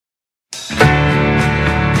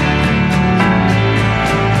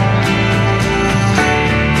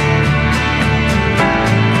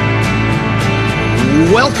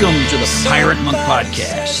Welcome to the Pirate Monk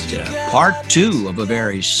Podcast, part 2 of a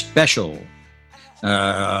very special,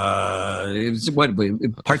 part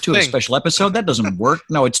 2 of a special episode? That doesn't work.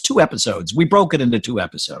 No, it's 2 episodes. We broke it into 2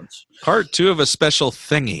 episodes. Part 2 of a special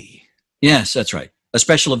thingy. Yes, that's right. A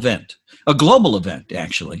special event. A global event,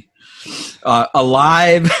 actually. A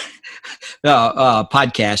live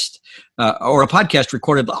podcast, or a podcast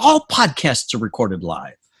recorded. All podcasts are recorded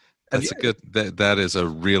live. That's a good, that is a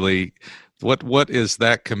really... What is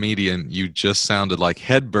that comedian? You just sounded like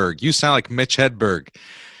Hedberg. You sound like Mitch Hedberg.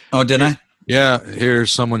 Oh, did I? Yeah, here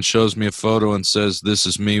someone shows me a photo and says, "This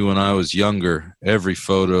is me when I was younger." Every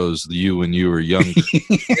photo is you when you were younger.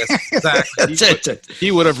 Yes, exactly. He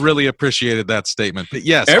would have really appreciated that statement. But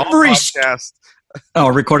yes, every podcast. Oh,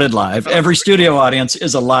 recorded live. Every studio audience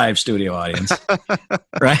is a live studio audience,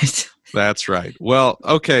 right? That's right. Well,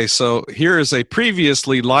 okay, so here is a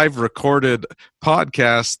previously live recorded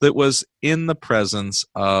podcast that was in the presence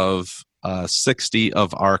of 60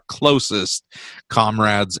 of our closest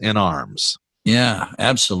comrades in arms. Yeah,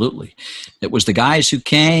 absolutely. It was the guys who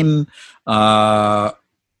came to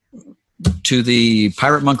the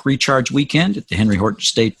Pirate Monk Recharge Weekend at the Henry Horton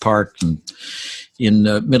State Park in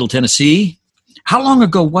Middle Tennessee. How long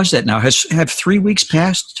ago was that now? Have 3 weeks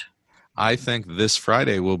passed? I think this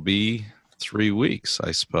Friday will be 3 weeks,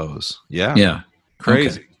 I suppose. Yeah. Yeah.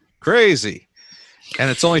 Crazy. Okay. Crazy.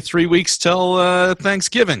 And it's only 3 weeks till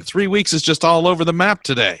Thanksgiving. 3 weeks is just all over the map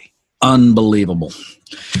today. Unbelievable.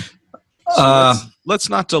 So let's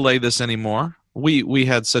not delay this anymore. We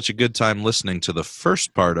had such a good time listening to the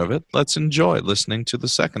first part of it. Let's enjoy listening to the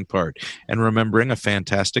second part and remembering a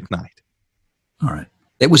fantastic night. All right.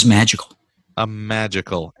 It was magical. A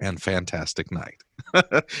magical and fantastic night.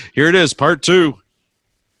 Here it is, part 2.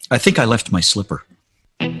 I think I left my slipper.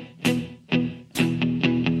 When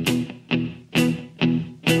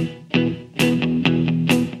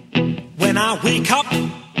I wake up,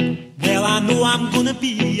 well, I know I'm gonna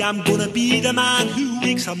be the man who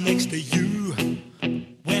wakes up next to you.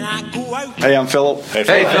 When I go out. Hey, I'm Philip. Hey,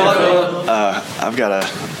 Philip. I've got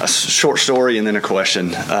a short story and then a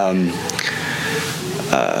question.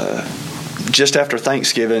 Just after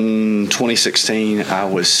Thanksgiving 2016, I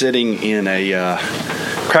was sitting in a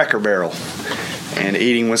Cracker Barrel and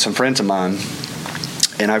eating with some friends of mine,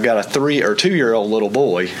 and I've got a 3 or 2-year-old little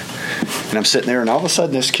boy, and I'm sitting there, and all of a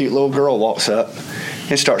sudden this cute little girl walks up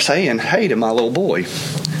and starts saying hey to my little boy.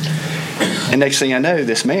 And next thing I know,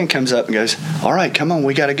 this man comes up and goes, "All right, come on,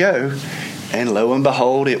 we got to go." And lo and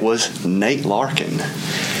behold, it was Nate Larkin.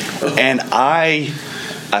 And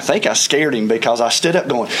I think I scared him because I stood up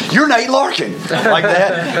going, "You're Nate Larkin," like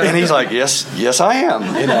that. And he's like, yes, I am.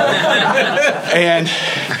 You know.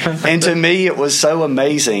 And to me, it was so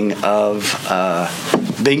amazing of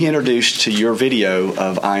being introduced to your video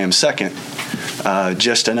of I Am Second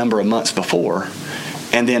just a number of months before.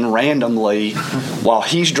 And then randomly, while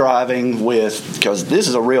he's driving because this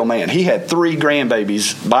is a real man. He had 3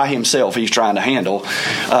 grandbabies by himself he's trying to handle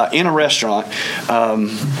in a restaurant.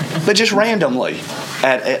 But just randomly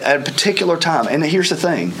at a particular time. And here's the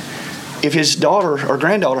thing. If his daughter or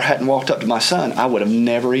granddaughter hadn't walked up to my son, I would have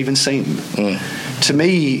never even seen him. To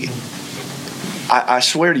me, I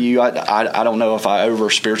swear to you, I don't know if I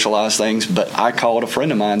over-spiritualize things, but I called a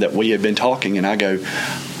friend of mine that we had been talking, and I go,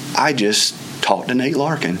 I just talked to Nate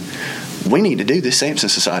Larkin. We need to do this Samson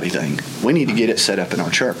Society thing. We need to get it set up in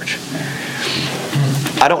our church.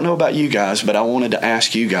 I don't know about you guys, but I wanted to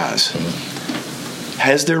ask you guys,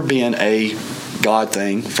 has there been a God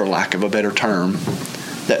thing, for lack of a better term,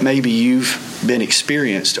 that maybe you've been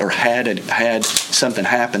experienced or had something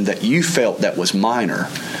happen that you felt that was minor,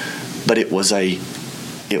 but it was a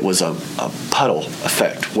puddle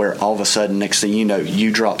effect where all of a sudden, next thing you know,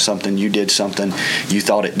 you dropped something, you did something, you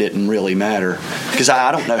thought it didn't really matter? Because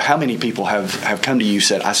I don't know how many people have come to you and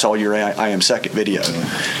said, I saw your I Am Second video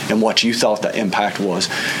and what you thought the impact was.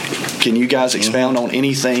 Can you guys expound on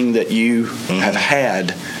anything that you have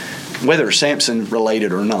had, whether it's Samson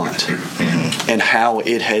related or not, and how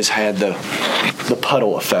it has had the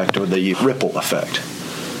puddle effect or the ripple effect?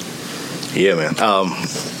 Yeah, man.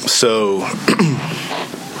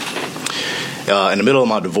 In the middle of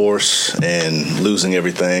my divorce and losing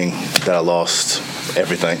everything, that I lost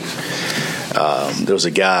everything, there was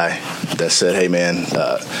a guy that said, "Hey, man,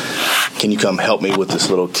 can you come help me with this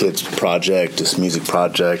little kids project, this music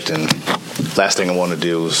project?" And last thing I want to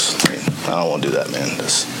do is, I don't want to do that, man.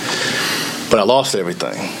 But I lost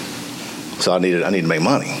everything, so I need to make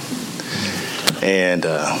money. And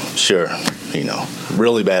sure,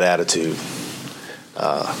 really bad attitude,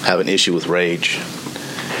 have an issue with rage,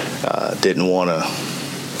 didn't want to,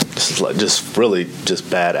 just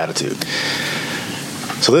bad attitude.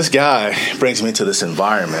 So this guy brings me to this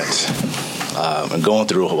environment. I'm going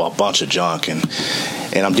through a bunch of junk, and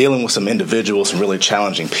I'm dealing with some individuals, some really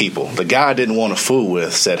challenging people. The guy I didn't want to fool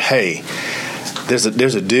with said, "Hey, there's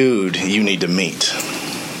a dude you need to meet."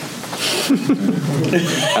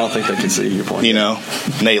 I don't think they can see your point. You know,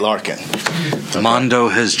 Nate Larkin. Mondo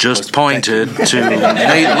has just pointed to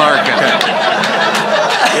Nate Larkin.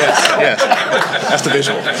 Yes, that's the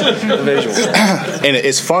visual. The visual. And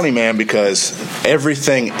it's funny, man, because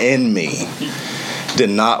everything in me did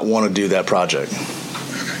not want to do that project.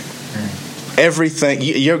 Everything.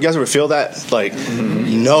 You guys ever feel that? Like,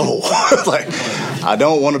 no. Like, I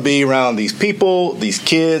don't want to be around these people, these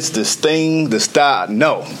kids, this thing, this that.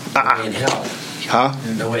 No. In hell. Huh?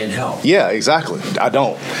 No way in hell. Yeah, exactly. I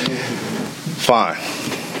don't. Fine.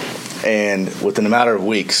 And within a matter of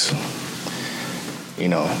weeks, you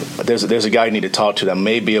know, there's a guy you need to talk to that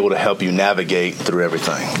may be able to help you navigate through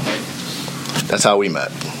everything. That's how we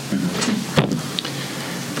met.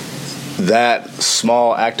 That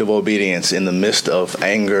small act of obedience in the midst of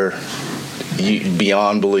anger,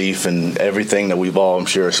 beyond belief, and everything that we've all, I'm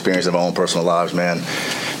sure, experienced in our own personal lives, man.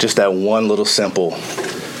 Just that one little simple,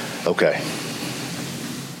 okay,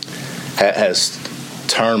 has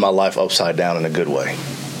turned my life upside down in a good way.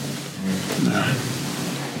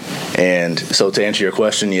 And so to answer your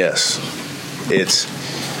question, yes, it's,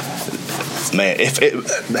 man,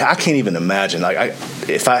 I can't even imagine, like,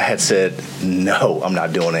 if I had said, no, I'm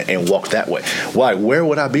not doing it, and walked that way, why? Where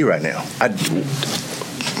would I be right now? I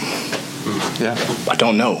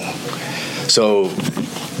don't know. So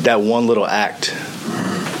that one little act,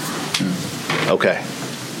 okay,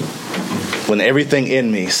 when everything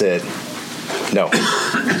in me said no,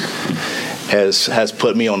 has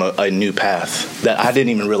put me on a new path that I didn't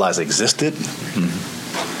even realize existed.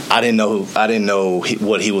 I didn't know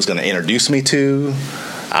what he was going to introduce me to.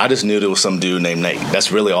 I just knew there was some dude named Nate.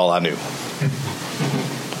 That's really all I knew.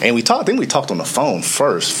 And we talked. I think we talked on the phone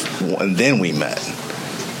first, and then we met.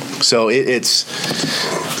 So it's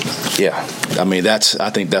yeah. I mean, I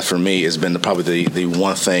think that for me has been probably the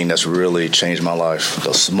one thing that's really changed my life.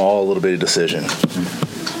 A small little bitty decision,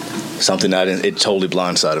 something that it totally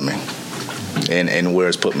blindsided me, and where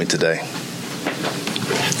it's put me today.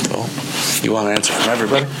 Well, you want to answer from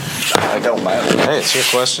everybody? I don't matter. Hey, it's your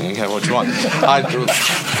question. You can have what you want.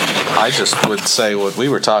 I just would say what we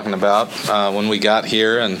were talking about when we got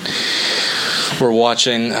here, and we're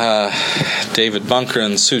watching David Bunker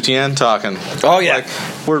and Sue Tien talking. Oh yeah,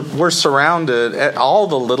 like, we're surrounded at all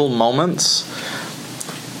the little moments.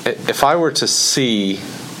 If I were to see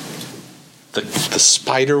the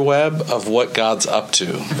spider web of what God's up to.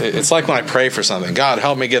 It's like when I pray for something. God,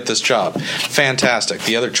 help me get this job. Fantastic.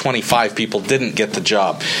 The other 25 people didn't get the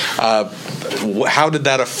job. How did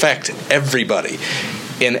that affect everybody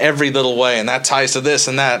in every little way? And that ties to this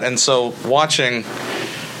and that. And so watching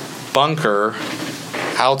Bunker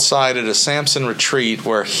outside at a Samson retreat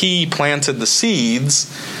where he planted the seeds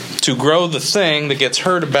to grow the thing that gets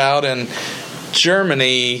heard about in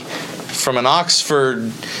Germany from an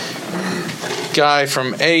Oxford guy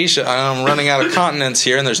from Asia. I'm running out of continents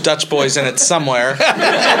here, and there's Dutch boys in it somewhere.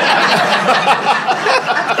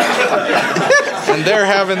 And they're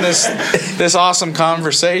having this awesome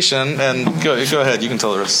conversation. And go ahead, you can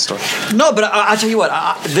tell the rest of the story. No, but I'll tell you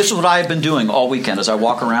what. This is what I've been doing all weekend as I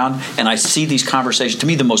walk around and I see these conversations. To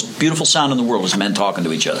me, the most beautiful sound in the world is men talking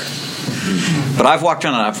to each other. But I've walked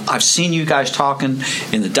around and I've seen you guys talking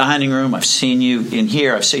in the dining room. I've seen you in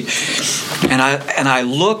here. I've said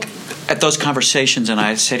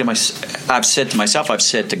to myself, I've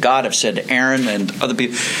said to God, I've said to Aaron and other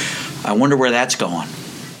people, I wonder where that's going.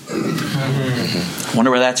 I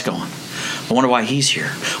wonder where that's going. I wonder why he's here.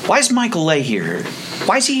 Why is Michael Lay here?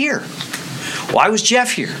 Why is he here? Why was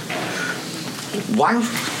Jeff here? Why?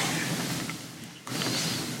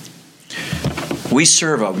 We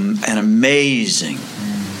serve an amazing,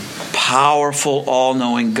 powerful,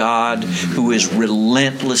 all-knowing God who is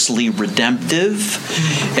relentlessly redemptive,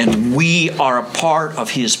 and we are a part of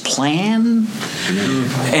His plan.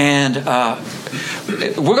 And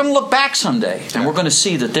we're going to look back someday, and we're going to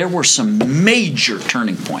see that there were some major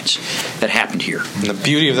turning points that happened here. And the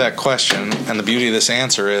beauty of that question and the beauty of this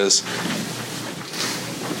answer is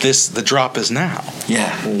the drop is now.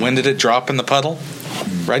 Yeah. When did it drop in the puddle?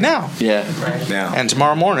 Right now. Yeah. Right now. And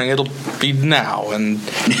tomorrow morning it'll be now. And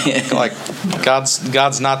like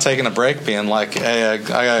God's not taking a break, being like, hey, I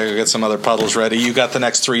gotta go get some other puddles ready. You got the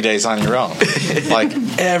next 3 days on your own. Like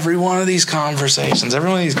every one of these conversations, every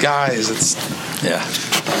one of these guys,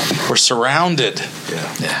 we're surrounded.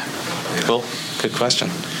 Yeah. Cool. Good question.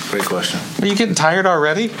 Great question. Are you getting tired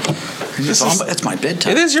already? It's my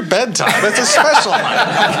bedtime. It is your bedtime. It's a special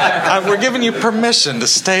night. We're giving you permission to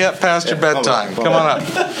stay up past your bedtime. Come on up.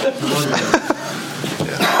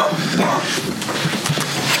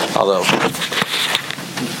 Although,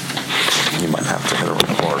 you might have to hit a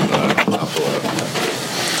record.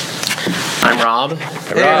 I'm Rob.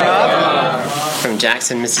 Hey, Rob. From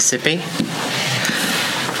Jackson, Mississippi.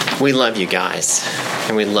 We love you guys,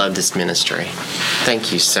 and we love this ministry.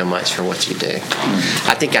 Thank you so much for what you do.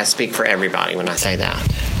 I think I speak for everybody when I say that.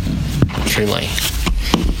 Truly.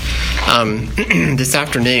 This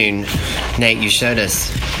afternoon, Nate, you showed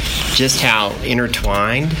us just how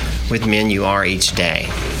intertwined with men you are each day.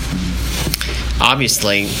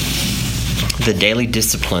 Obviously, the daily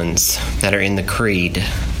disciplines that are in the creed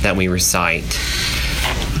that we recite,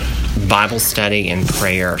 Bible study and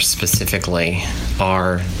prayer specifically,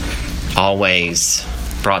 are always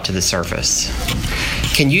brought to the surface.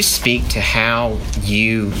 Can you speak to how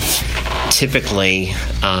you typically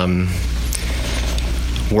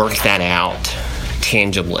work that out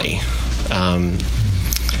tangibly? I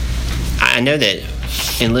know that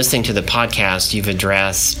in listening to the podcast, you've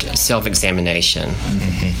addressed self-examination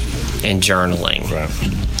and journaling. Right.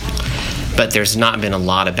 But there's not been a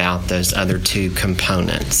lot about those other two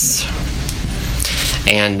components.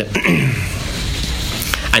 And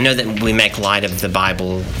I know that we make light of the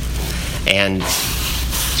Bible and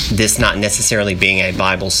this not necessarily being a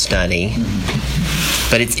Bible study,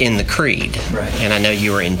 but it's in the creed. Right. And I know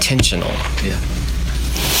you were intentional. Yeah.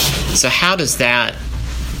 So how does that,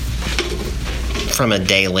 from a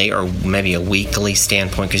daily or maybe a weekly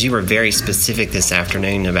standpoint, because you were very specific this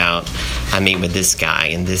afternoon about, I meet with this guy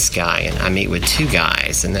and I meet with two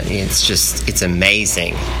guys, and it's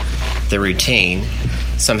amazing, the routine.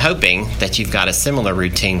 So I'm hoping that you've got a similar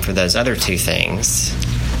routine for those other two things,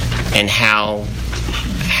 and how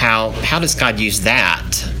does God use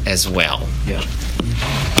that as well? Yeah.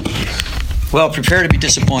 Well, prepare to be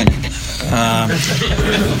disappointed.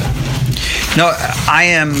 No, I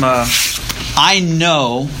am. I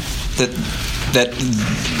know that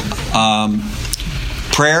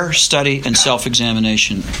prayer, study, and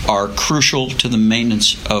self-examination are crucial to the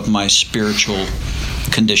maintenance of my spiritual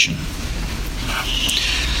condition.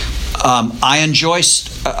 I enjoy.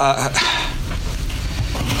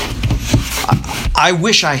 I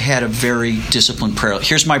wish I had a very disciplined prayer life.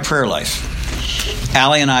 Here's my prayer life.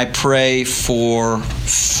 Allie and I pray for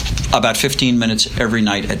about 15 minutes every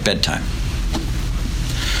night at bedtime.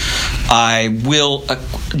 I will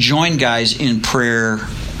join guys in prayer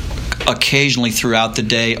occasionally throughout the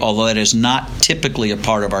day, although that is not typically a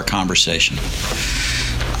part of our conversation.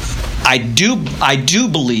 I do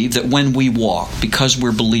believe that when we walk, because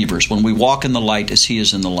we're believers, when we walk in the light as He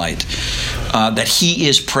is in the light, that He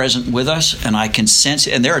is present with us, and I can sense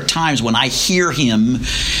it. And there are times when I hear Him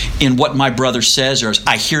in what my brother says, or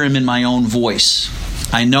I hear Him in my own voice.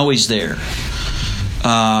 I know He's there.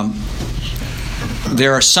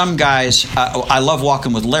 There are some guys, I love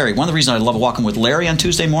walking with Larry. One of the reasons I love walking with Larry on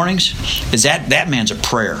Tuesday mornings is that man's a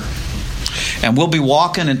prayer. And we'll be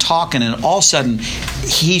walking and talking, and all of a sudden,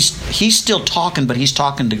 he's still talking, but he's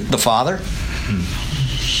talking to the Father.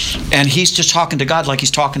 And he's just talking to God like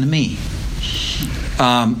he's talking to me.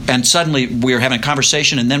 And suddenly we're having a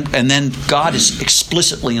conversation, and then God is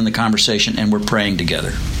explicitly in the conversation, and we're praying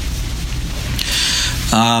together.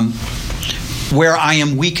 Where I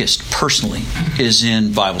am weakest personally is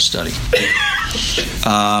in Bible study.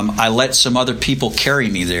 I let some other people carry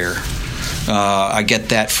me there. I get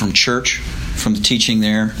that from church, from the teaching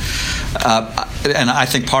there. And I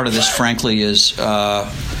think part of this, frankly, is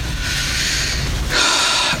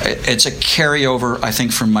it's a carryover, I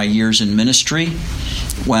think, from my years in ministry,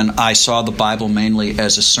 when I saw the Bible mainly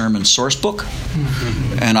as a sermon source book.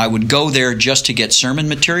 And I would go there just to get sermon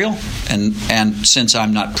material. And since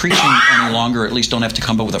I'm not preaching any longer, at least don't have to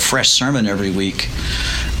come up with a fresh sermon every week,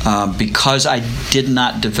 because I did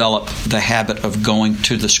not develop the habit of going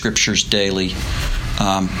to the Scriptures daily,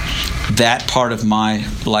 that part of my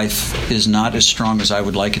life is not as strong as I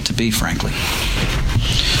would like it to be, frankly.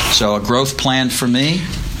 So a growth plan for me,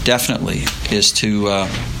 definitely, is to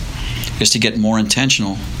get more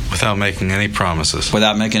intentional. Without making any promises.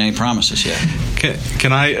 Without making any promises, yeah.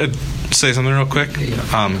 Can I say something real quick?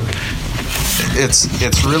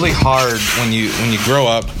 It's really hard when you grow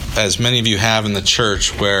up, as many of you have in the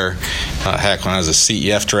church, where, heck, when I was a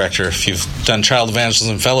CEF director, if you've done Child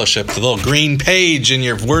Evangelism Fellowship, the little green page in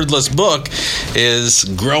your wordless book is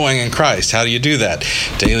growing in Christ. How do you do that?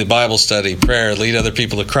 Daily Bible study, prayer, lead other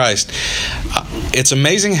people to Christ. It's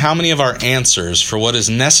amazing how many of our answers for what is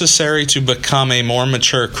necessary to become a more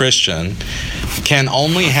mature Christian can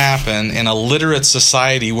only happen in a literate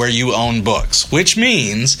society where you own books, which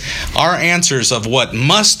means our answers of what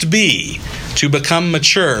must be to become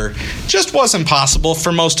mature just wasn't possible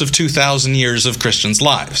for most of 2,000 years of Christians'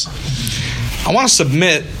 lives. I want to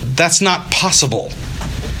submit that's not possible.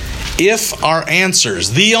 If our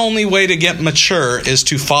answers, the only way to get mature is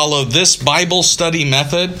to follow this Bible study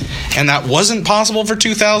method, and that wasn't possible for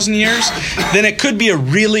 2,000 years, then it could be a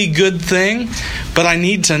really good thing, but I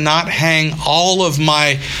need to not hang all of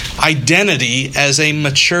my identity as a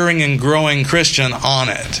maturing and growing Christian on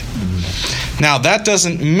it. Now, that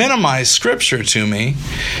doesn't minimize Scripture to me.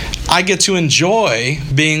 I get to enjoy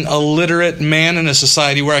being a literate man in a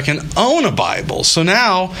society where I can own a Bible. So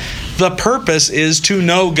now the purpose is to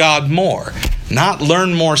know God more, not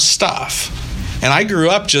learn more stuff. And I grew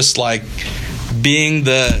up just like being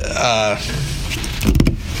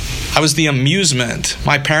I was the amusement.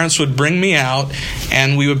 My parents would bring me out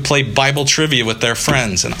and we would play Bible trivia with their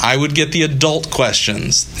friends. And I would get the adult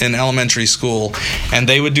questions in elementary school and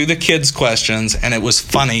they would do the kids' questions. And it was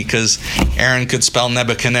funny because Aaron could spell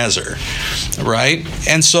Nebuchadnezzar, right?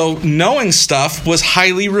 And so knowing stuff was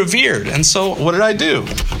highly revered. And so what did I do?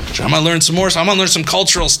 I'm going to learn some more. So I'm going to learn some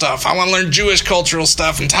cultural stuff. I want to learn Jewish cultural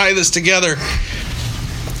stuff and tie this together.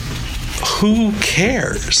 Who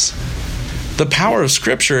cares? The power of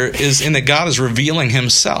Scripture is in that God is revealing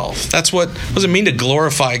Himself. That's what does it mean to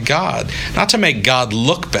glorify God? Not to make God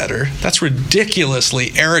look better. That's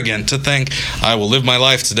ridiculously arrogant to think, I will live my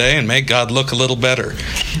life today and make God look a little better.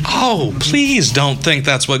 Oh, please don't think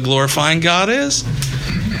that's what glorifying God is.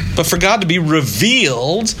 But for God to be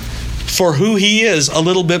revealed for who He is a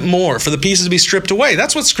little bit more, for the pieces to be stripped away.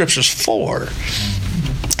 That's what Scripture's for.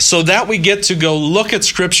 So that we get to go look at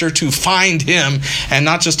Scripture to find Him and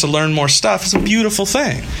not just to learn more stuff is a beautiful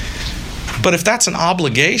thing. But if that's an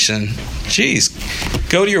obligation, geez,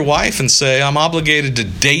 go to your wife and say, I'm obligated to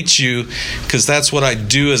date you because that's what I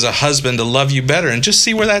do as a husband to love you better, and just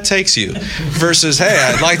see where that takes you. Versus, hey,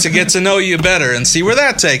 I'd like to get to know you better and see where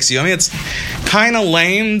that takes you. I mean, it's kind of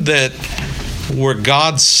lame that we're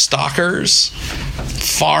God's stalkers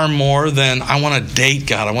far more than I want to date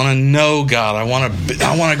God. I want to know God. I want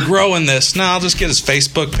to grow in this. No, I'll just get his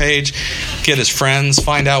Facebook page, get his friends,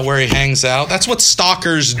 find out where he hangs out. That's what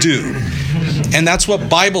stalkers do. And that's what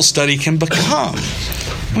Bible study can become.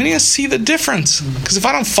 We need to see the difference. Because if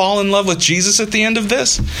I don't fall in love with Jesus at the end of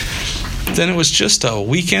this, then it was just a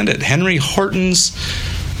weekend at Henry Horton's,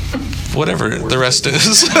 whatever the rest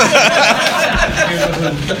is.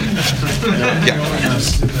 Yeah.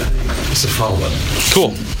 It's a follow-up.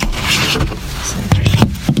 Cool.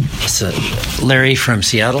 It's Larry from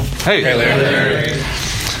Seattle. Hey, Larry.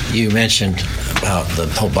 You mentioned about the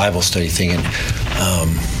whole Bible study thing, and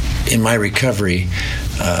in my recovery,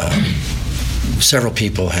 several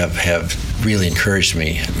people have really encouraged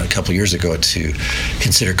me a couple years ago to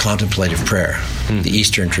consider contemplative prayer, the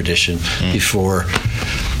Eastern tradition, before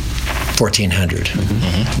 1400,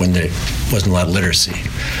 when there wasn't a lot of literacy.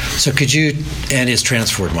 So could you, and it's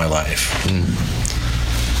transformed my life.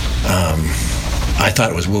 I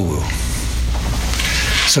thought it was woo-woo.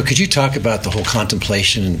 So could you talk about the whole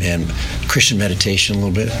contemplation and Christian meditation a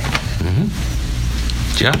little bit?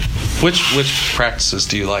 Yeah. Which practices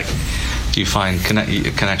do you like? Do you find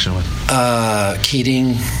connection with?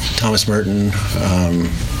 Keating, Thomas Merton,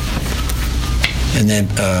 and then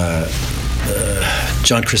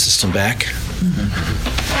John Chrysostom Back.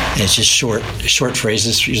 And it's just short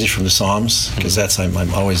phrases, usually from the Psalms, because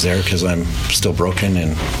I'm always there because I'm still broken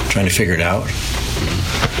and trying to figure it out.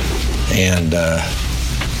 And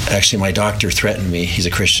actually, my doctor threatened me. He's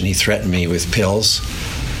a Christian. He threatened me with pills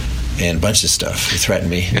and a bunch of stuff. He threatened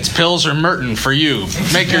me. It's pills or Merton for you.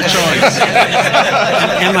 Make your choice.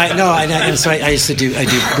 So I used to do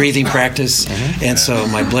breathing practice, and so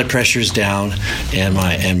my blood pressure's down, and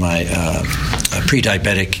my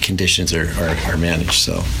pre-diabetic conditions are managed.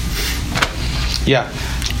 So yeah,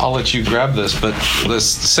 I'll let you grab this, but let's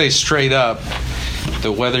say straight up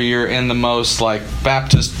that whether you're in the most like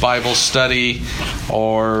Baptist Bible study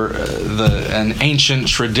or an ancient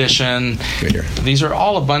tradition, these are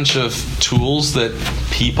all a bunch of tools that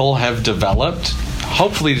people have developed,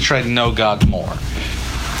 hopefully to try to know God more.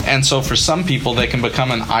 And so for some people, they can become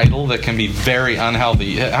an idol that can be very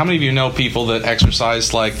unhealthy. How many of you know people that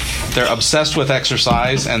exercise, like they're obsessed with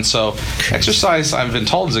exercise? And so exercise, I've been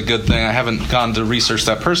told, is a good thing. I haven't gone to research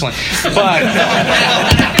that personally. But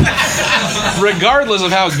regardless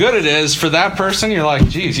of how good it is, for that person, you're like,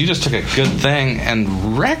 geez, you just took a good thing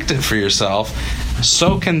and wrecked it for yourself.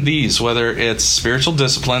 So can these, whether it's spiritual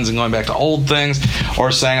disciplines and going back to old things,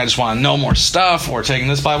 or saying I just want to know more stuff, or taking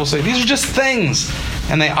this Bible study. These are just things,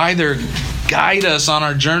 and they either guide us on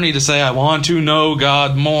our journey to say, I want to know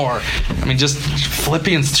God more. I mean, just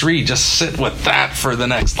Philippians 3, just sit with that for the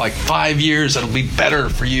next 5 years. It'll be better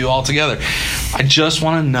for you altogether. I just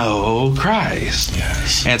want to know Christ.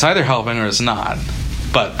 Yes. And it's either helping or it's not.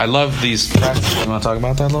 But I love these practices. You want to talk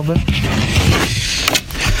about that a little bit?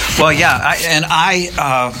 Well, yeah,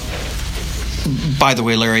 I by the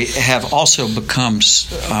way, Larry, have also become,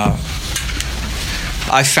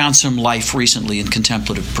 I found some life recently in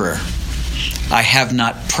contemplative prayer. I have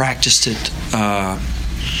not practiced it. I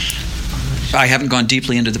haven't gone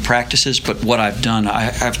deeply into the practices, but what I've done,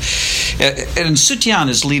 and Sutian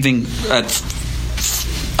is leaving at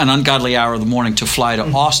an ungodly hour of the morning to fly to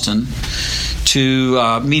Austin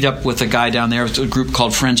to meet up with a guy down there, a group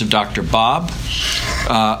called Friends of Dr. Bob,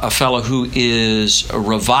 a fellow who is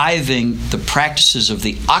reviving the practices of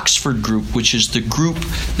the Oxford group, which is the group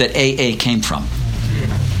that AA came from.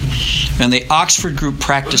 And the Oxford group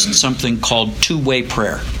practiced something called two-way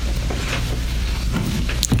prayer.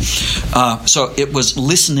 So it was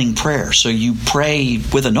listening prayer. So you pray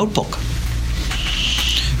with a notebook.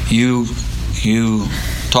 You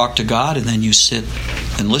talk to God, and then you sit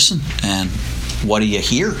and listen. And what do you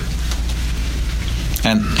hear?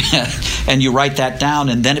 And you write that down,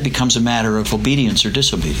 and then it becomes a matter of obedience or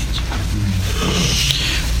disobedience.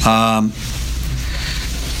 To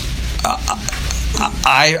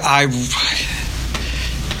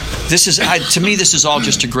me, this is all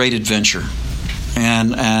just a great adventure,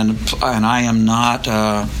 and I am not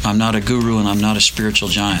I'm not a guru, and I'm not a spiritual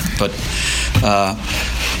giant, but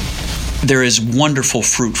there is wonderful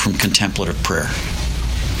fruit from contemplative prayer.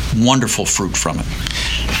 Wonderful fruit from it.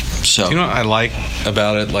 So, you know what I like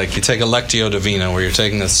about it? You take a Lectio Divina, where you're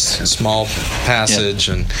taking this small passage,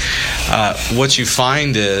 and what you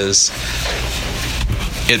find is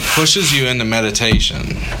it pushes you into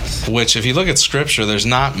meditation, which, if you look at Scripture, there's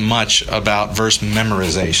not much about verse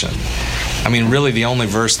memorization. I mean, really, the only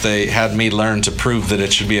verse they had me learn to prove that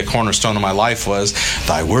it should be a cornerstone of my life was,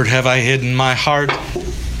 "Thy word have I hid in my heart."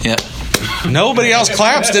 Yeah. Nobody else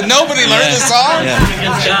claps. Did nobody learn the song?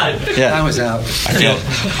 Yeah. I was out.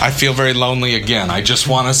 I feel very lonely again. I just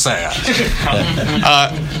want to say it.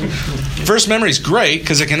 Verse memory is great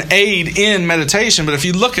because it can aid in meditation, but if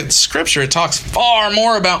you look at Scripture, it talks far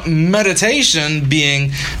more about meditation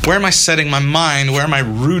being, where am I setting my mind? Where am I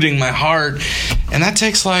rooting my heart? And that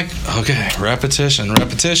takes repetition.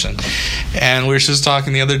 And we were just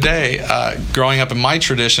talking the other day, growing up in my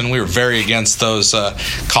tradition, we were very against those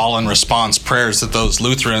call and response prayers that those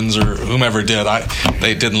Lutherans or whomever did.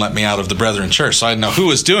 They didn't let me out of the Brethren Church, so I didn't know who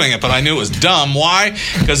was doing it, but I knew it was dumb. Why?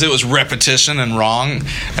 Because it was repetition and wrong,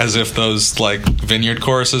 as if those vineyard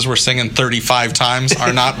choruses we're singing 35 times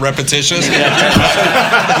are not repetitious. And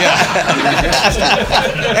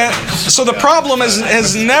so the problem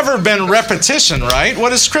has never been repetition, right? What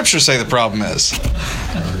does Scripture say the problem is?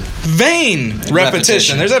 Vain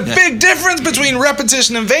repetition. There's a big difference between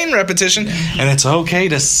repetition and vain repetition, and it's okay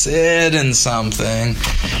to sit in something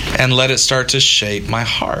and let it start to shape my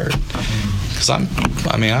heart. Because I'm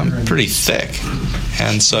pretty thick.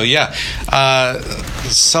 And so,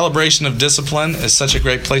 celebration of discipline is such a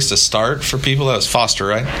great place to start for people. That was Foster,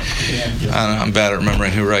 right? Yeah. I don't know, I'm bad at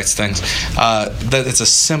remembering who writes things. That it's a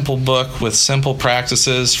simple book with simple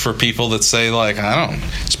practices for people that say,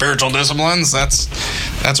 spiritual disciplines, that's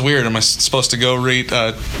weird. Am I supposed to go read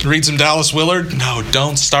some Dallas Willard? No,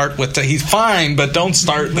 don't start with that. He's fine, but don't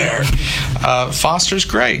start there. Foster's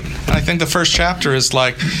great. And I think the first chapter is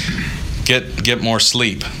get more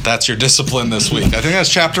sleep. That's your discipline this week. I think that's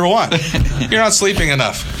chapter 1. You're not sleeping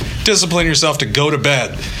enough. Discipline yourself to go to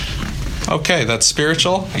bed. Okay, that's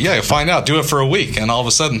spiritual? Yeah, you'll find out. Do it for a week, and all of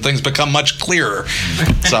a sudden things become much clearer.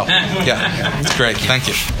 So, it's great. Thank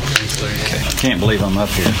you. Okay. Can't believe I'm up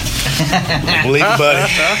here. Believe it, buddy.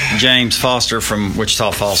 James Foster from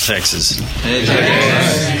Wichita Falls, Texas.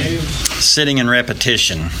 Sitting in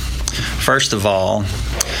repetition. First of all,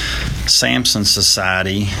 Samson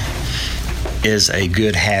Society is a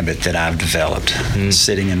good habit that I've developed,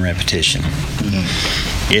 sitting in repetition.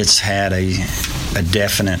 It's had a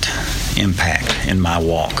definite impact in my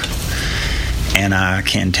walk, and I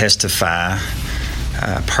can testify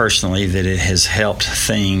personally that it has helped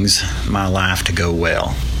my life to go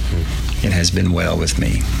well. It has been well with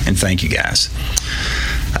me, and thank you guys.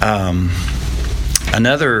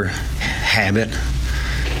 Another habit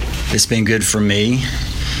that's been good for me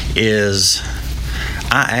is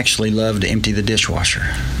I actually love to empty the dishwasher.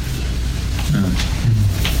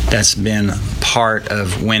 That's been part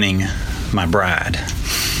of winning my bride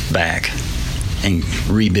back and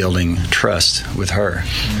rebuilding trust with her.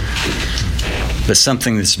 But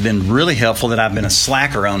something that's been really helpful that I've been a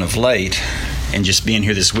slacker on of late, and just being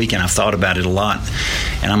here this weekend, I've thought about it a lot,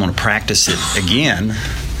 and I'm going to practice it again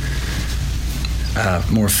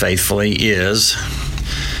more faithfully, is,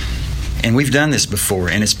 and we've done this before,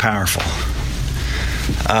 and it's powerful.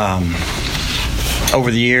 Over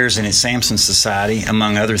the years, and at Samson Society,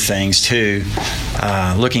 among other things too,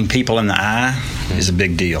 looking people in the eye is a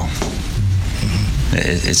big deal.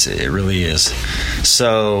 It really is.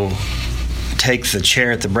 So take the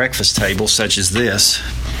chair at the breakfast table, such as this,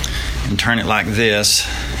 and turn it like this,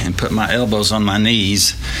 and put my elbows on my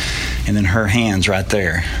knees, and then her hands right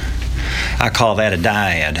there. I call that a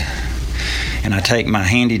dyad. And I take my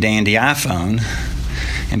handy-dandy iPhone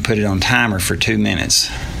and put it on timer for 2 minutes.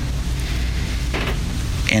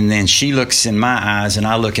 And then she looks in my eyes, and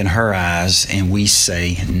I look in her eyes, and we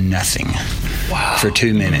say nothing for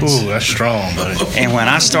 2 minutes. Ooh, that's strong, buddy. And when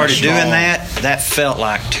I started doing that felt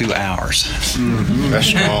like 2 hours. Mm-hmm. That's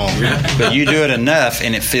strong. But you do it enough,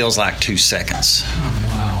 and it feels like 2 seconds.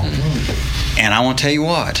 Wow. And I want to tell you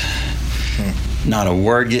what, not a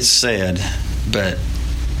word gets said, but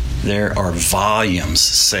there are volumes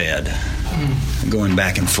said, going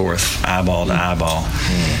back and forth, eyeball to eyeball.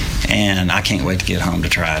 And I can't wait to get home to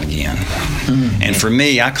try it again. And for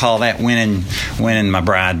me, I call that winning my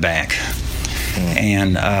bride back.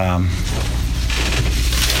 And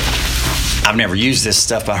I've never used this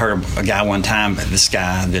stuff, but I heard a guy one time, this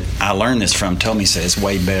guy that I learned this from told me, says it's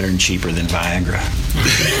way better and cheaper than Viagra.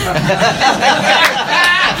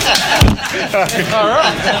 All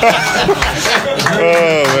right.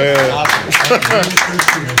 Oh, man.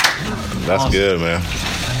 That's good, man.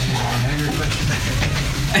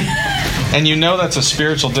 And you know that's a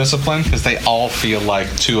spiritual discipline because they all feel like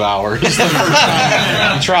 2 hours the first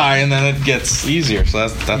time you try, and then it gets easier. So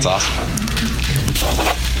that's awesome.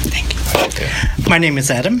 Thank you. My name is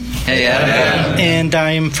Adam. Hey, Adam. And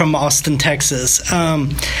I am from Austin, Texas.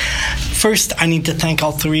 First, I need to thank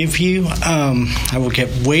all three of you. I will get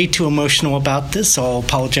way too emotional about this, so I'll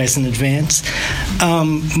apologize in advance.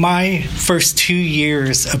 My first 2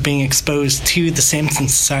 years of being exposed to the Samson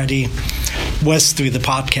Society was through the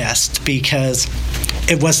podcast because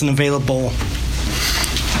it wasn't available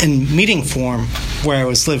in meeting form where I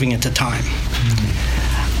was living at the time.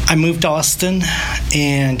 I moved to Austin,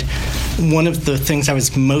 and one of the things I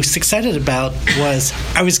was most excited about was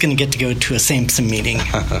I was going to get to go to a Samson meeting.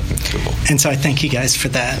 Cool. And so I thank you guys for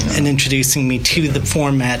that and introducing me to the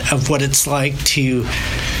format of what it's like to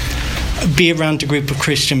be around a group of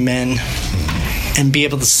Christian men and be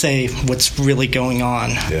able to say what's really going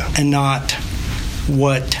on and not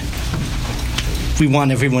what we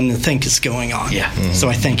want everyone to think is going on. So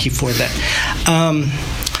I thank you for that.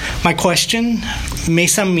 My question may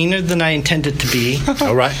sound meaner than I intended to be.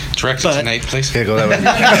 All right. Direct it to Nate, please. Yeah, go that way.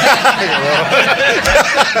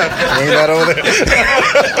 Bring that over there.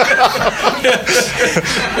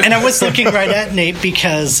 And I was looking right at Nate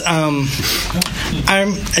because I'm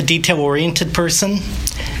a detail-oriented person,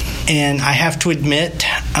 and I have to admit,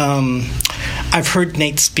 I've heard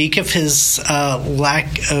Nate speak of his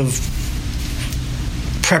lack of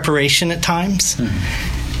preparation at times,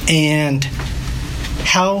 and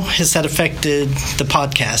how has that affected the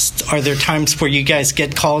podcast? Are there times where you guys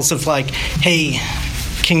get calls of like, hey,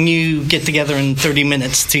 can you get together in 30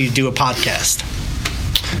 minutes to do a podcast?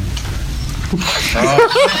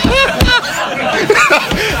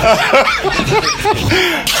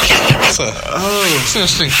 That's an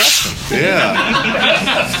interesting question.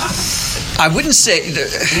 I wouldn't say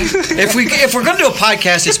if we're going to do a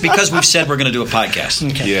podcast, it's because we've said we're going to do a podcast.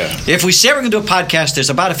 Okay. Yeah. If we say we're going to do a podcast, there's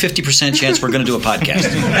about a 50% chance we're going to do a podcast.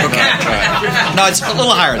 Okay. Right. No, it's a little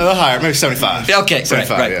higher. A little higher, maybe 75. Okay.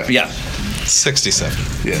 75, right. Yeah. 67.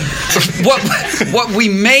 Yeah. What we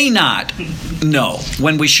may not know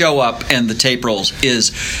when we show up and the tape rolls is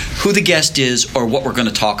who the guest is or what we're going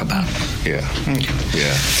to talk about. Yeah.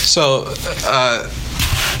 Yeah. So,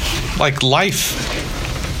 like life,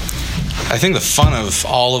 I think the fun of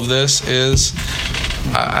all of this is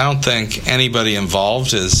I don't think anybody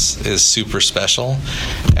involved is super special.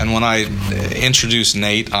 And when I introduced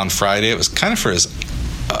Nate on Friday, it was kind of for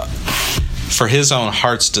his own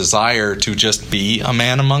heart's desire to just be a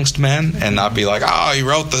man amongst men and not be like, oh, you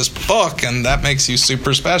wrote this book and that makes you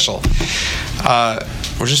super special.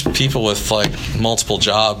 We're just people with like multiple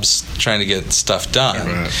jobs trying to get stuff done.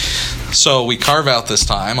 Right. So we carve out this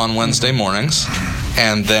time on Wednesday mornings,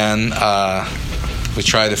 and then we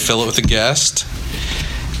try to fill it with a guest.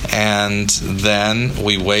 and then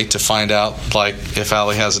we wait to find out, like, if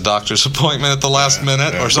Allie has a doctor's appointment at the last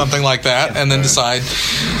minute or something like that, and then decide.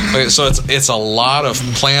 Okay, so it's a lot of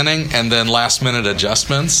planning and then last minute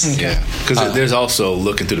adjustments. Yeah, because there's also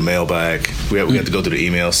looking through the mailbag. We have to go through the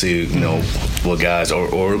email, see what guys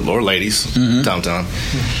or ladies, time to time,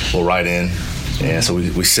 will write in, and so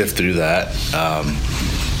we sift through that.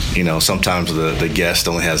 Sometimes the guest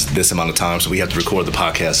only has this amount of time, so we have to record the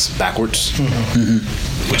podcast backwards,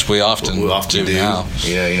 which we often do now.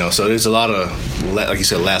 Yeah, so there's a lot of, like you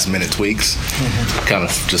said, last minute tweaks, kind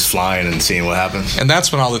of just flying and seeing what happens. And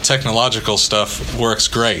that's when all the technological stuff works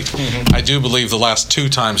great. I do believe the last 2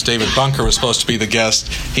 times David Bunker was supposed to be the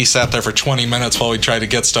guest, he sat there for 20 minutes while we tried to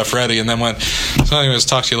get stuff ready, and then went, so anyways,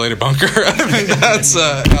 talk to you later, Bunker. I mean, that's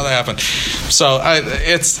how that happened. So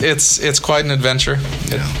it's quite an adventure.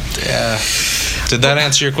 Did that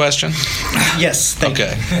answer your question? Yes. Thank you.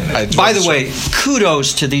 By the way,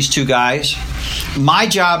 kudos to these 2 guys. My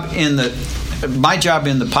job in the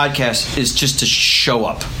podcast is just to show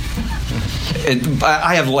up.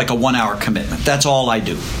 I have like a 1-hour commitment. That's all I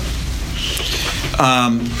do.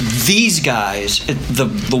 These guys,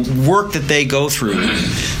 the work that they go through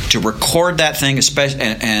to record that thing, especially,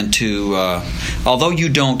 and to although you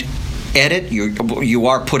don't edit, you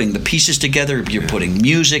are putting the pieces together. You're putting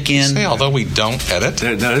music in. Although we don't edit,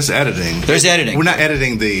 there's editing. There's editing. We're not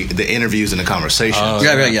editing the interviews and the conversations.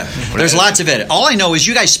 Yeah. There's lots of edit. All I know is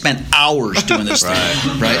you guys spent hours doing this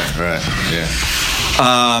thing, right? Yeah.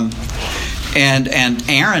 And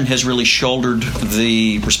Aaron has really shouldered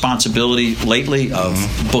the responsibility lately of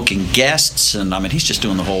booking guests, and I mean he's just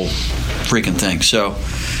doing the whole freaking thing. So.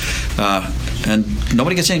 And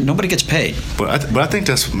nobody gets paid. But I think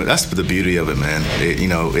that's the beauty of it, man.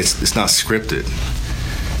 It's not scripted.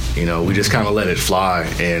 We just kind of let it fly,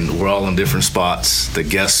 and we're all in different spots. The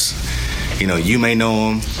guests, you may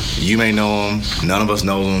know them, you may know them, none of us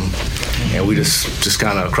know them, and we just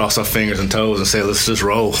kind of cross our fingers and toes and say, let's just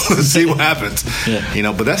roll, let's see what happens.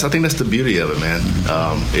 Yeah. But I think that's the beauty of it, man.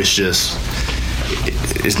 It's just.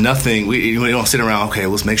 It's nothing. We don't sit around. Okay,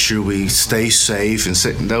 let's make sure we stay safe and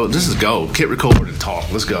sit. No, this is go. Hit record and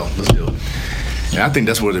talk. Let's go. Let's do it. And I think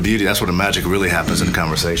that's where the beauty. That's where the magic really happens in the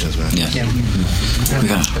conversations, man. Yeah.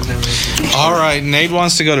 All right, Nate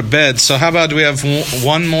wants to go to bed. So how about, do we have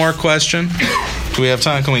one more question? Do we have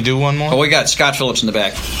time? Can we do one more? Oh, we got Scott Phillips in the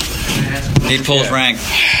back. He'd pull his rank.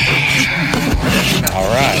 All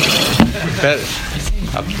right.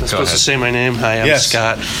 I'm supposed to say my name. Hi, I'm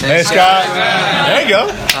Scott. Hey, Scott. There you go.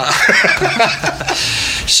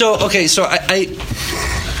 So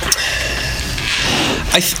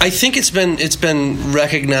I think it's been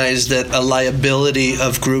recognized that a liability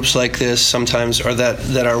of groups like this sometimes are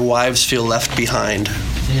that our wives feel left behind,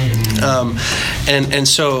 and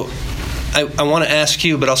so. I want to ask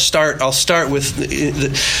you, but I'll start with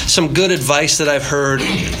some good advice that I've heard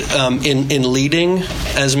in leading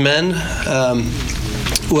as men.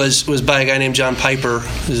 Was by a guy named John Piper,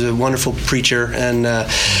 who's a wonderful preacher, and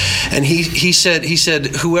he said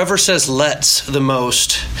whoever says "let's" the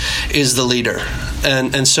most is the leader,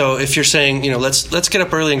 and so if you're saying let's get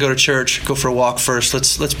up early and go to church, go for a walk first,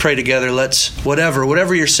 let's pray together, let's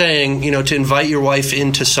whatever you're saying, to invite your wife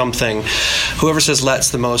into something, whoever says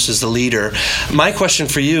 "let's" the most is the leader. My question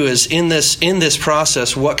for you is, in this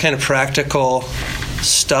process, what kind of practical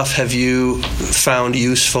stuff have you found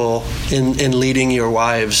useful in leading your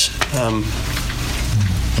wives?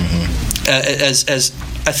 As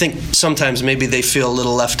I think sometimes maybe they feel a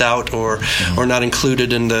little left out or not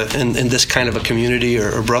included in this kind of a community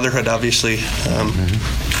or brotherhood. Obviously,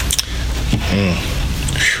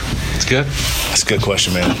 It's good. That's a good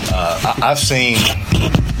question, man. I've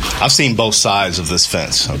seen both sides of this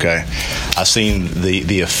fence. Okay, I've seen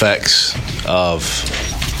the effects of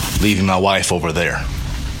leaving my wife over there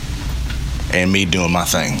and me doing my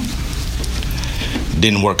thing.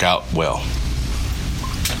 Didn't work out well.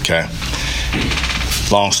 Okay.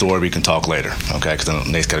 Long story, we can talk later. Okay, because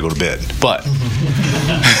then Nate's got to go to bed. But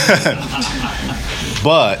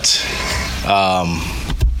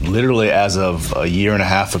literally as of a year and a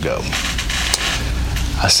half ago,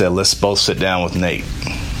 I said, let's both sit down with Nate.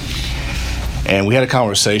 And we had a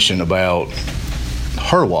conversation about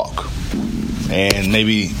her walk. And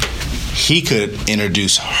maybe he could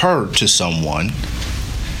introduce her to someone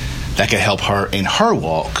that could help her in her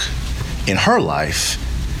walk, in her life.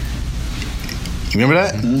 You remember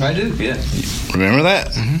that? I do, yeah. Remember that?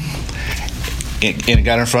 Mm-hmm. And it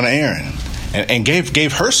got in front of Aaron. And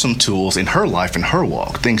gave her some tools in her life and her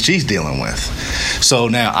walk, things she's dealing with. So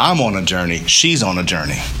now I'm on a journey. She's on a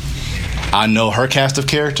journey. I know her cast of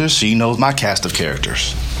characters. She knows my cast of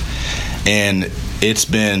characters. And it's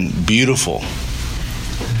been beautiful.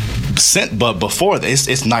 But before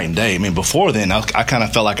it's night and day. I mean, before then, I kind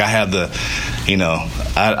of felt like I had I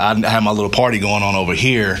had my little party going on over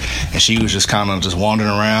here, and she was just kind of just wandering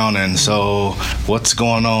around. And so, what's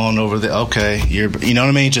going on over there? Okay, you know what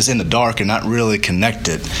I mean? Just in the dark and not really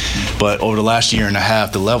connected. But over the last year and a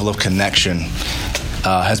half, the level of connection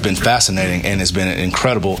has been fascinating, and it's been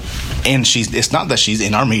incredible. And it's not that she's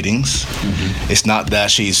in our meetings. Mm-hmm. It's not that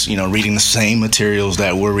she's, reading the same materials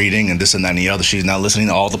that we're reading and this and that and the other. She's not listening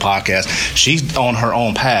to all the podcasts. She's on her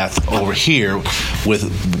own path over here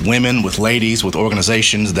with women, with ladies, with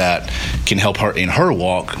organizations that can help her in her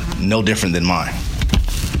walk, no different than mine.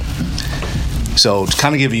 So to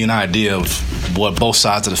kind of give you an idea of what both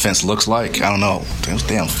sides of the fence looks like, I don't know.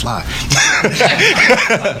 Damn fly.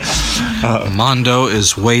 Mondo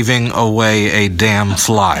is waving away a damn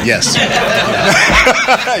fly. Yes.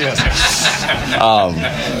 Yes.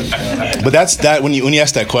 But that's that. When you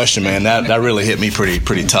ask that question, man, that really hit me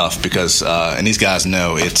pretty tough because, and these guys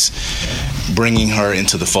know it's bringing her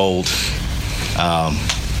into the fold.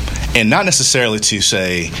 And not necessarily to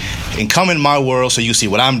say, and come in my world so you see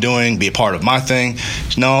what I'm doing, be a part of my thing.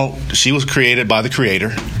 No, she was created by the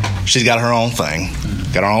Creator. She's got her own thing,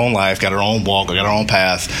 got her own life, got her own walk, got her own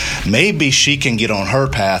path. Maybe she can get on her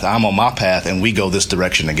path, I'm on my path, and we go this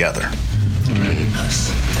direction together.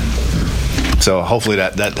 So hopefully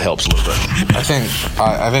that helps a little bit.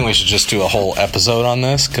 I think we should just do a whole episode on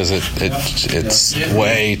this because it's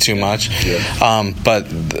way too much. Yeah. But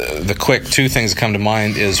the quick two things that come to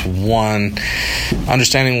mind is one,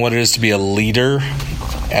 understanding what it is to be a leader.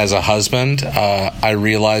 As a husband, I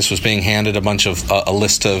realized was being handed a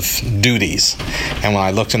list of duties, and when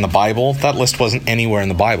I looked in the Bible, that list wasn't anywhere in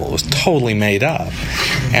the Bible. It was totally made up,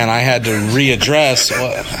 and I had to readdress.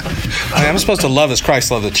 I'm supposed to love as Christ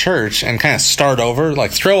loved the church, and kind of start over,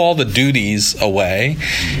 like throw all the duties away,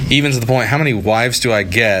 even to the point. How many wives do I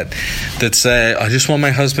get that say, "I just want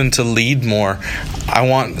my husband to lead more. I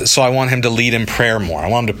want him to lead in prayer more. I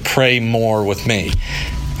want him to pray more with me."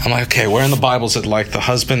 I'm like, okay, where in the Bible is it like the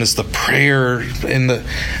husband is the prayer in the...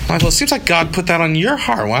 I'm like, well, it seems like God put that on your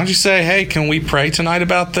heart. Why don't you say, hey, can we pray tonight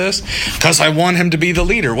about this? Because I want him to be the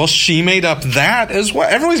leader. Well, she made up that as well.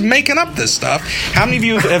 Everybody's making up this stuff. How many of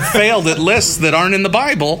you have failed at lists that aren't in the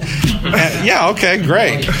Bible? Yeah, okay,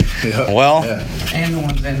 great. Well... And the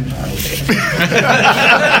ones in the Bible.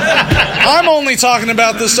 I'm only talking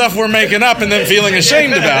about the stuff we're making up and then feeling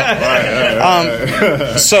ashamed about.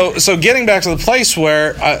 So getting back to the place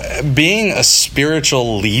where being a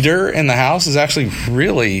spiritual leader in the house is actually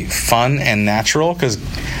really fun and natural because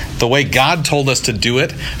the way God told us to do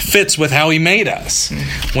it fits with how He made us.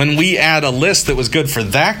 When we add a list that was good for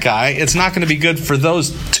that guy, it's not going to be good for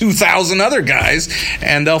those 2,000 other guys,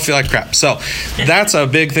 and they'll feel like crap. So that's a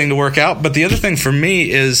big thing to work out. But the other thing for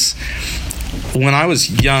me is when I was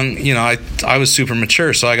young, I was super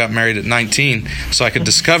mature, so I got married at 19, so I could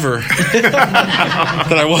discover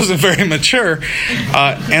that I wasn't very mature.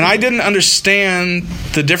 And I didn't understand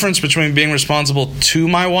the difference between being responsible to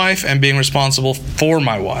my wife and being responsible for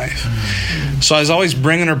my wife. So I was always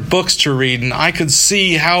bringing her books to read, and I could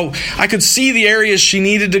see the areas she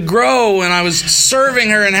needed to grow, and I was serving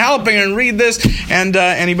her and helping her and read this. And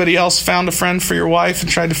anybody else found a friend for your wife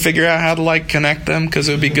and tried to figure out how to connect them because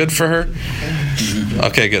it would be good for her?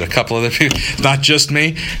 Okay, good. A couple other people, not just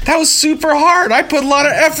me. That was super hard. I put a lot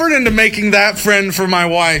of effort into making that friend for my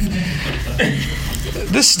wife.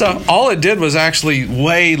 This stuff, all it did was actually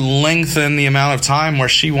lengthen the amount of time where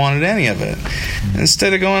she wanted any of it.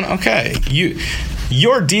 Instead of going, okay,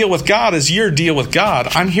 your deal with God is your deal with God.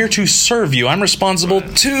 I'm here to serve you. I'm responsible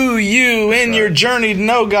to you in your journey to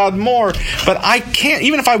know God more. But I can't,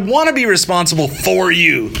 even if I want to be responsible for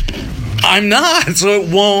you, I'm not. So it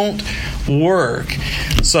won't work.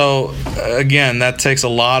 So again, that takes a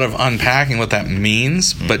lot of unpacking what that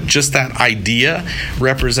means, but just that idea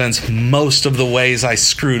represents most of the ways I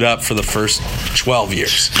screwed up for the first 12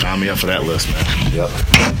 years. Sign me up for that list, man. Yep.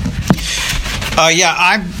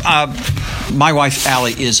 My wife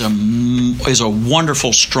Allie is a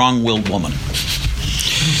wonderful, strong-willed woman.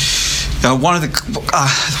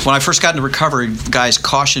 When I first got into recovery, guys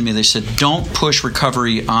cautioned me. They said, "Don't push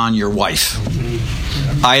recovery on your wife."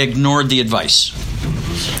 I ignored the advice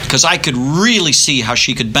because I could really see how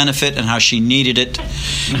she could benefit and how she needed it,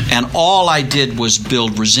 and all I did was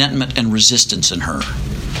build resentment and resistance in her.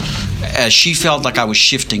 As she felt like I was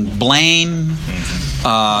shifting blame,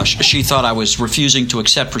 she thought I was refusing to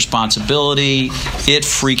accept responsibility. It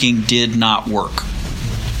freaking did not work.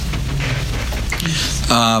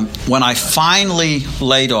 When I finally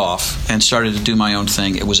laid off and started to do my own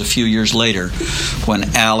thing, it was a few years later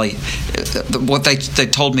when Allie, what they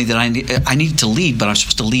told me that I needed to lead, but I'm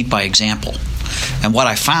supposed to lead by example. And what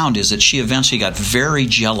I found is that she eventually got very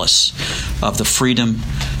jealous of the freedom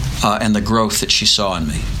and the growth that she saw in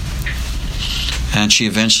me. And she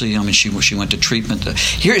eventually, she went to treatment.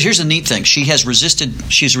 Here's the neat thing: she's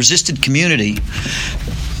resisted community,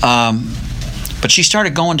 but she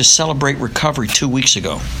started going to Celebrate Recovery 2 weeks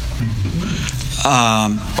ago. Are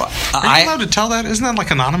you allowed to tell that? Isn't that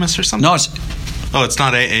like anonymous or something? No, it's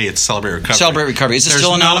not AA. It's Celebrate Recovery. Celebrate Recovery. Is it There's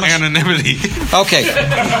still anonymous? no anonymity. Okay.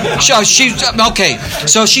 So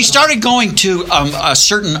she started going to a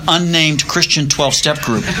certain unnamed Christian 12-step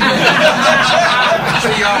group.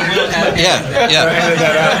 Yeah.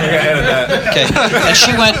 Okay. And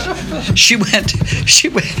she went.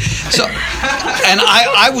 So, and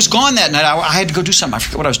I was gone that night. I had to go do something. I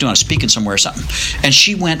forget what I was doing. I was speaking somewhere or something. And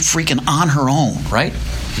she went freaking on her own, right?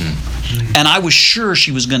 And I was sure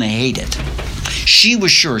she was going to hate it. She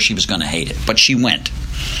was sure she was going to hate it, but she went.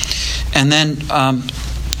 And then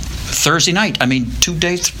Thursday night, 2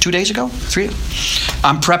 days ago,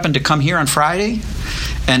 I'm prepping to come here on Friday,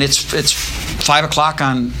 and it's 5 o'clock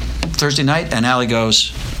on Thursday night, and Allie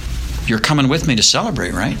goes, "You're coming with me to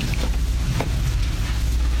Celebrate, right?"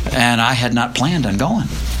 And I had not planned on going.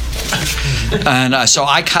 And so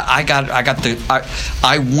I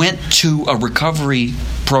went to a recovery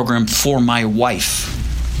program for my wife,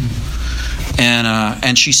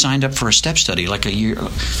 and she signed up for a step study like a year.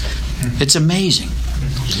 It's amazing.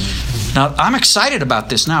 Now I'm excited about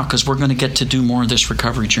this now because we're going to get to do more of this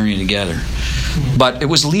recovery journey together. But it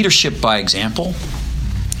was leadership by example,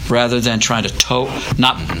 rather than trying to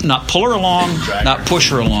not pull her along, not push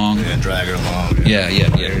her along, and drag her along. Yeah.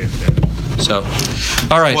 So,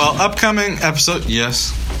 all right. Well, upcoming episode,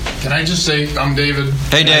 yes. Can I just say, I'm David.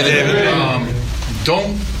 Hey, David.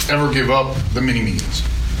 Don't ever give up the mini meetings.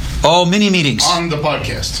 Oh, mini meetings. On the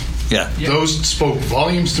podcast. Yeah. Those spoke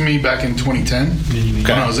volumes to me back in 2010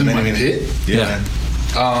 when I was in my pit. Yeah.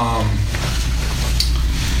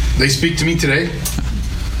 They speak to me today.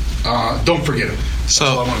 Don't forget them.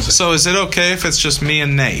 So is it okay if it's just me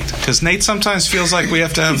and Nate? Because Nate sometimes feels like we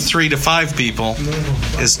have to have 3 to 5 people.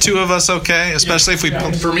 Is 2 of us okay? Especially if we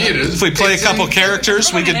for me it is. If we play a couple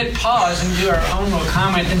characters, we could hit pause and do our own little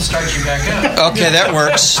comment and start you back up. Okay, that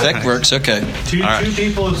works. That works. Okay. Two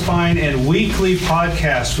people is fine, and weekly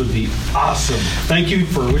podcasts would be awesome. Thank you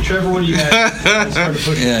for whichever one you have.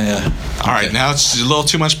 Yeah. All right, now it's a little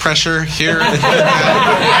too much pressure here.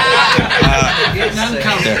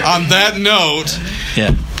 On that note,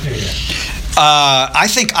 yeah. I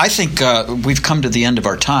think we've come to the end of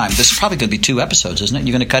our time. This is probably going to be 2 episodes, isn't it?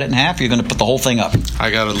 You're going to cut it in half, or you're going to put the whole thing up?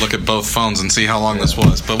 I got to look at both phones and see how long this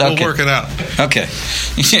was, but we'll work it out. Okay.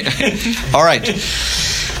 All right.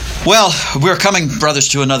 Well, we're coming, brothers,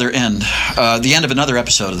 to another end. The end of another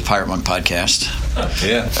episode of the Pirate Monk Podcast.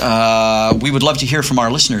 Yeah. We would love to hear from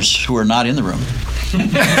our listeners who are not in the room.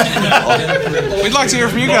 We'd like to hear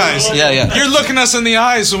from you guys. Yeah. You're looking us in the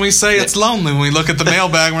eyes when we say it's lonely. When we look at the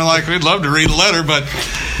mailbag, we're like, we'd love to read a letter, but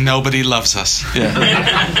nobody loves us.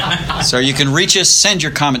 Yeah. So you can reach us, send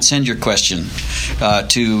your comment, send your question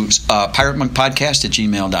to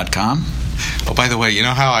piratemonkpodcast@gmail.com. Oh, by the way, you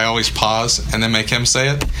know how I always pause and then make him say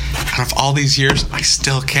it? Out of all these years, I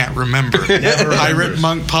still can't remember.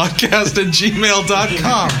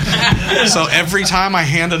 PirateMonkPodcast@gmail.com. So every time I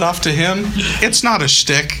hand it off to him, it's not a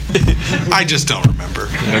shtick. I just don't remember.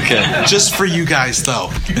 Okay. Just for you guys, though.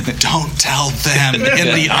 Don't tell them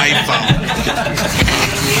in the iPhone.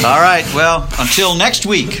 All right. Well, until next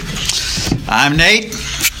week, I'm Nate.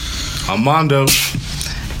 I'm Mondo.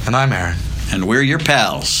 And I'm Aaron. And we're your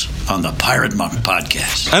pals on the Pirate Monk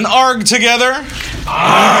Podcast. An ARG together.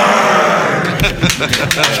 ARG!